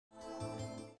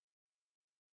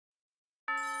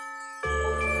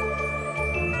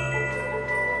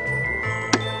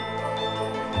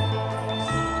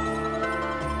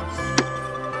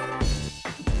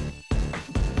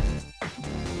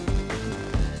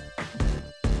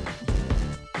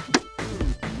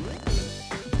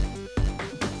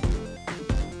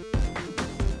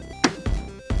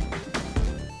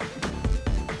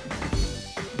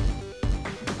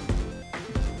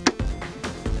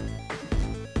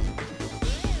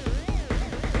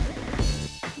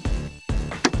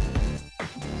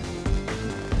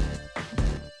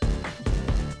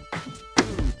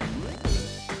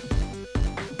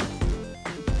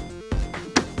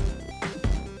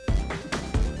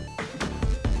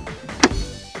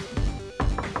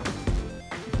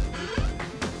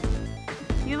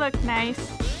look nice.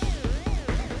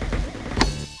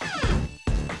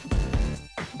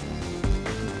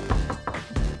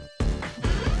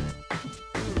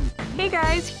 Hey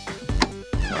guys.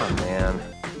 Oh man.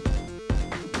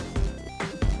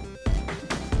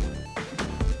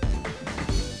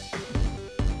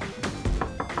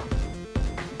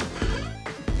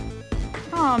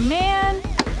 Oh man.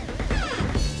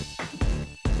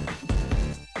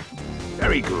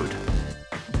 Very good.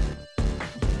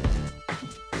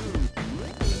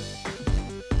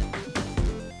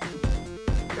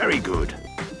 Very good.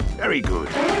 Very good.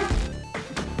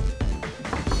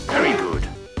 Very good.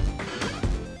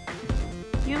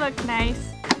 You look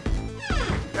nice.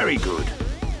 Very good.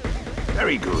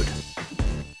 Very good.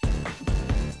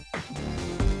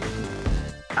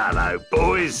 Hello,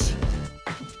 boys.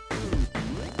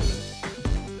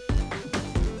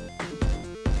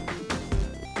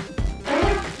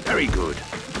 Very good.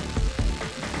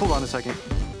 Hold on a second.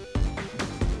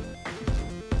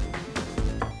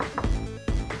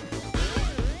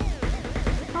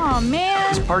 Oh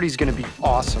man. This party's gonna be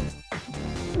awesome.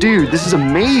 Dude, this is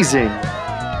amazing!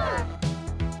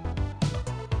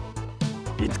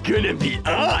 It's gonna be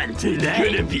on tonight.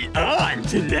 It's gonna be on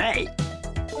tonight.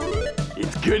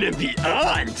 It's gonna be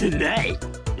on tonight.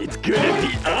 It's gonna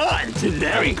be on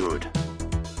tonight. Very good.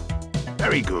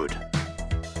 Very good.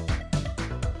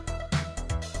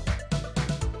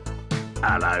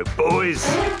 Hello, boys.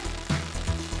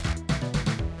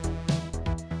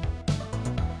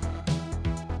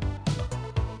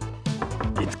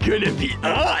 It's gonna be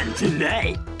on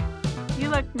tonight. You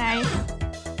look nice.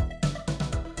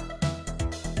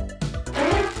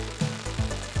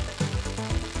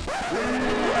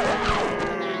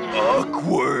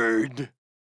 Awkward.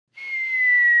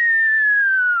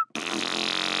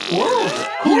 Whoa!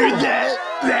 Hear that?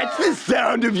 That's the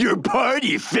sound of your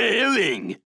party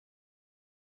failing.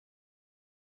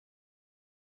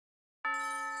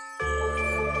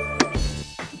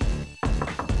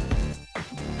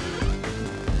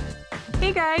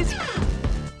 Hey guys.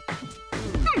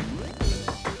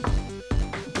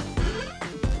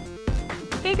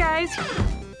 Hey guys.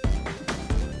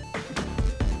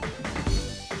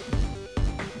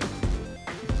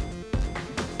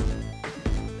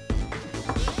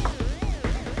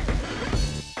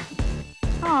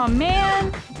 Oh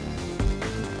man.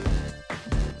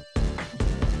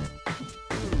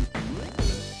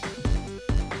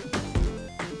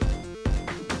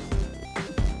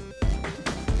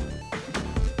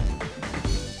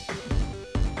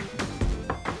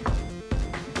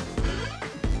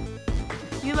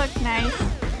 You look nice.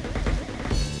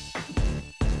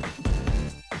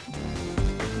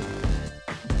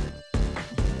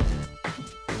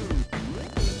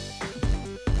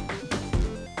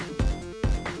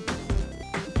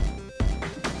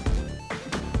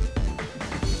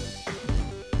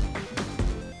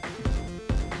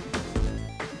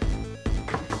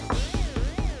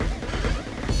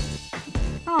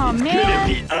 Oh It's man. gonna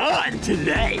be on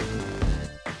tonight.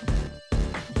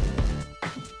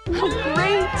 Oh,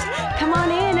 great! Come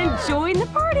on in and join the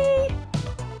party!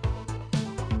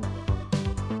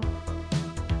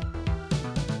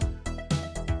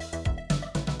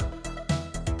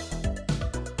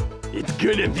 It's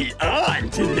gonna be on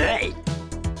tonight.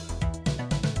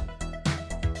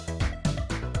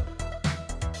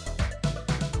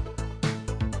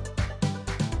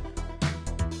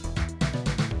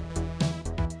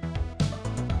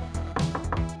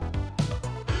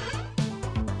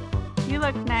 You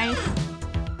look nice.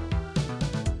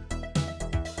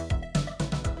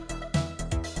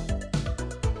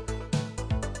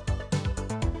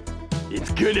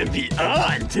 It's gonna be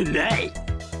on tonight.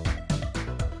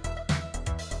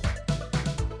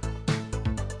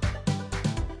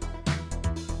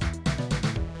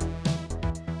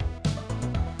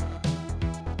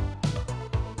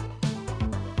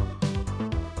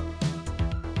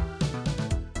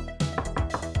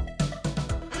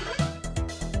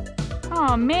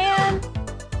 Oh man.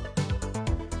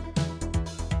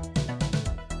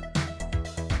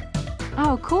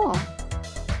 Oh, cool.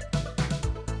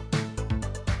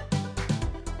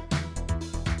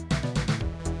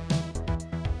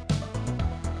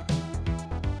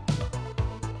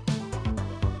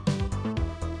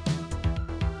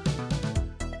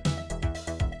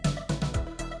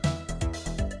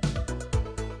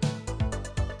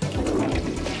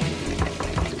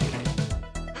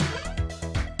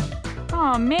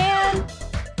 Oh man.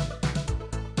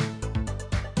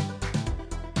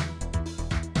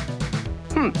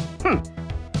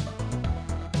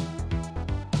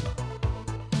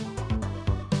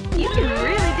 You can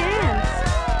really dance.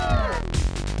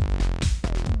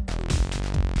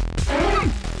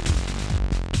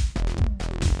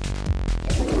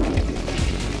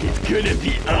 gonna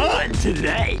be on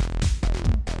tonight.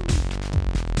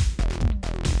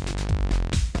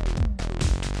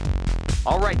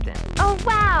 All right then. Oh,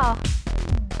 wow.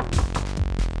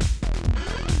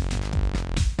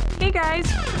 Hey guys.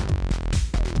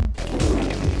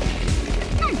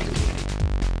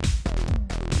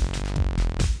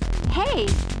 Hey.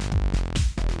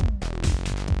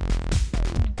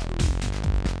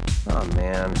 Oh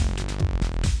man.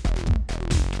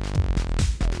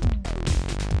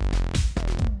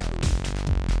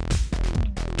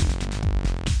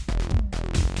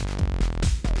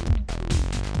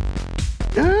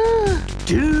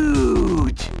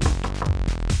 Dude!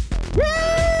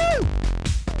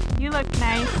 You look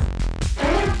nice.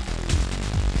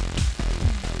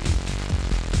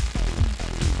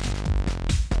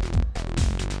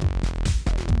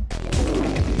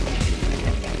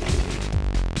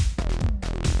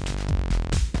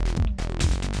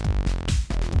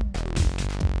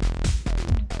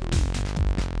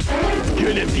 It's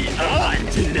gonna be on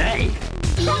tonight.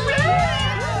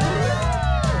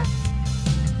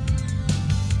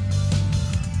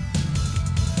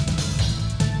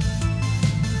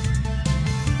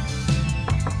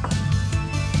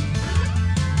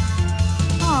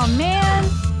 Oh man.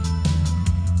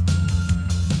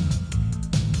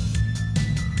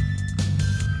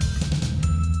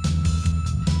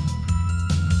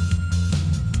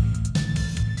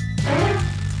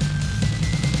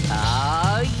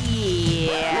 Oh,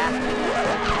 yeah.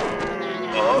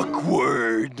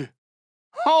 Awkward.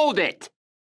 Hold it.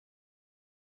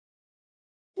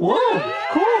 Whoa,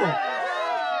 cool.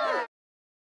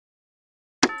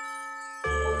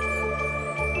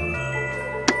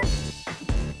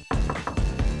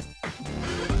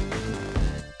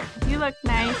 You look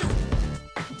nice.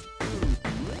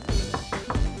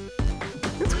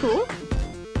 That's cool.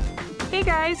 Hey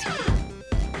guys.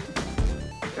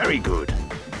 Very good.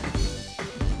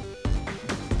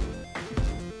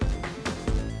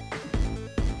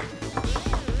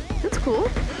 That's cool.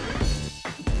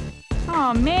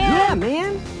 Oh man.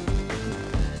 man.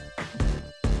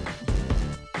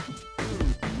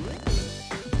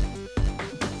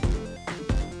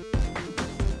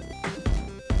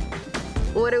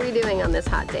 What are we doing on this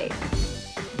hot date?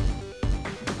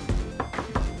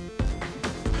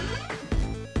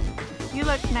 You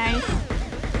look nice.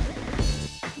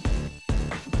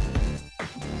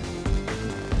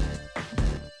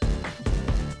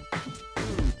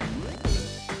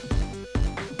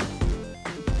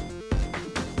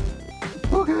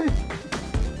 Okay.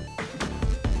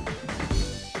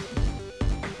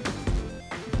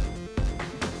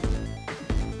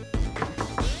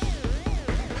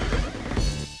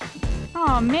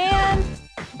 Oh man.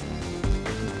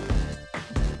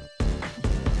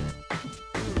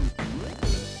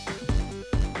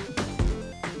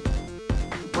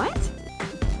 What?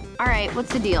 All right,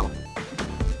 what's the deal?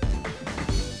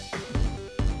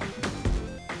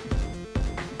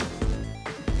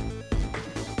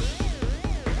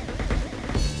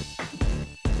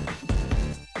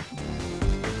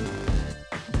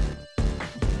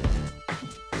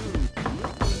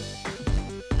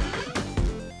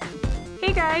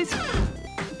 Hey guys.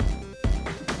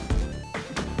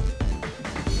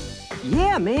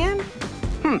 Yeah, man.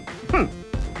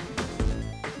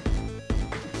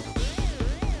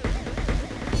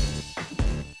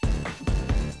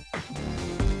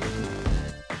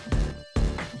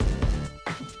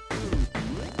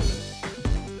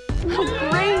 Oh,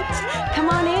 great. Come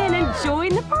on in and join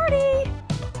the party.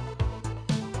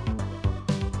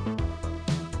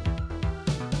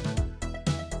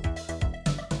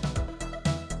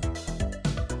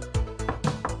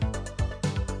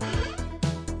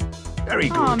 Very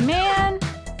good. Oh man.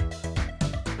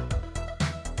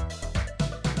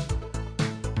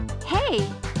 Hey.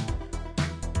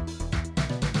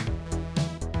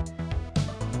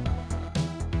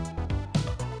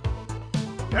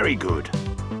 Very good.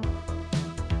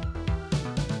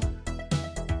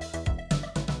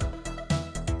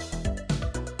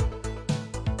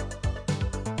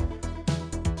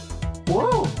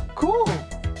 Whoa, cool.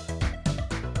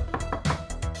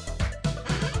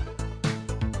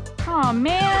 Oh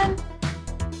man.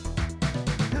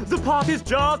 The party's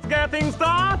just getting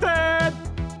started.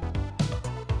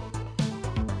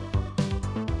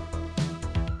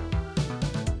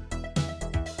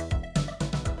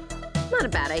 Not a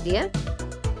bad idea.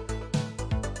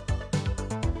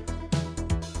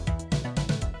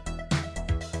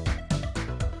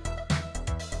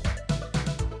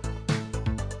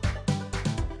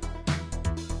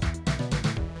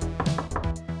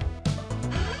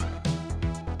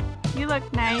 You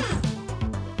look nice.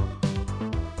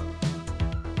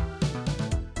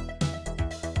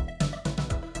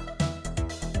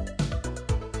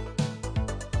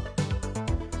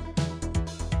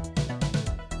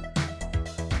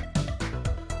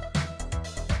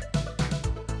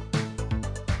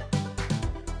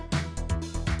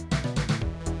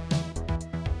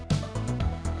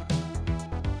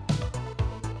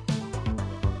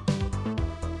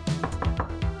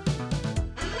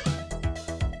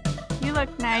 You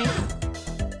look nice.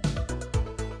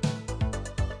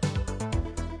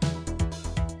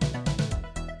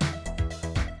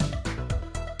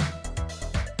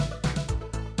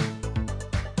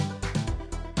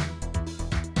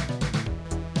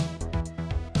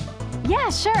 Yeah,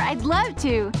 sure, I'd love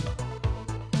to.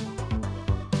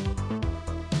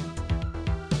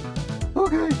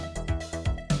 Okay.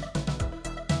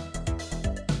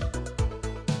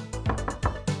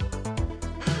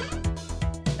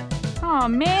 Aw,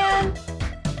 man.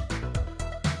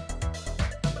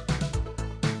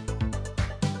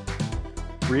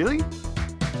 Really?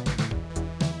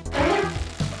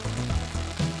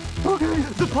 Okay.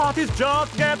 The party's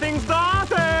just getting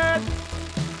started!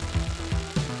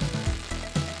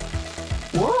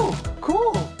 Whoa,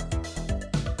 cool.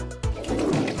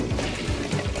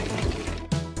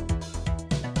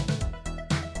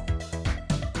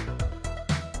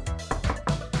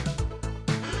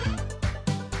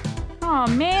 Aw,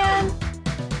 man.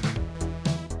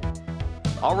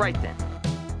 All right then.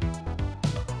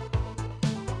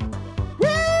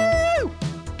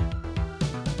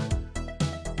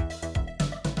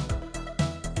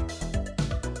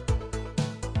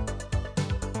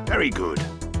 Very good.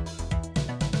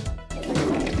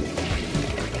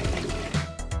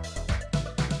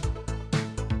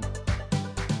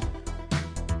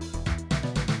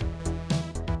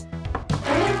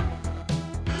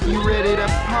 You ready to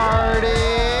party?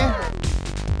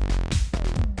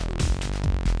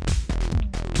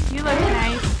 You look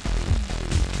nice.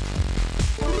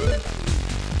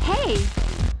 Hey,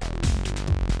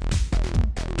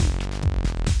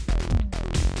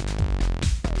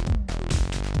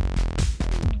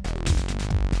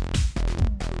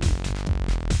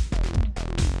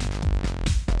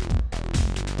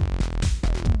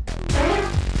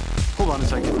 Hold on a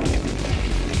second.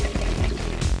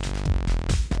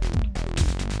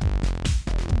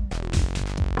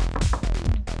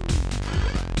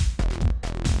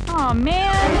 Aw,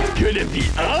 man. It's gonna be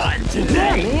on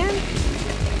tonight!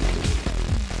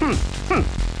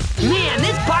 Man,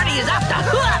 this party is off the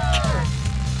hook!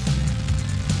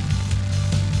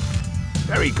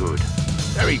 Very good.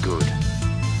 Very good.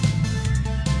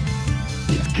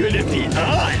 It's gonna be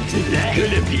on tonight! It's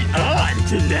gonna be on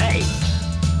tonight!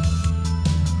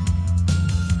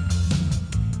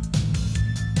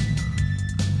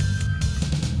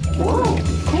 Whoa,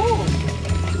 cool.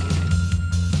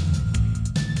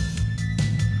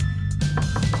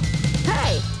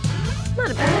 hey,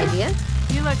 not a bad idea.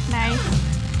 You look nice.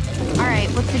 All right,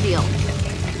 what's the deal?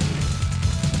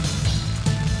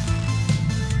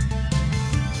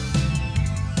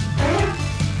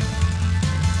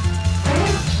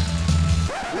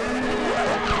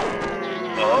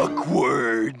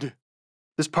 Awkward.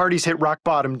 This party's hit rock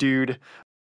bottom, dude.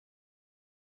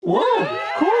 Whoa,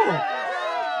 cool.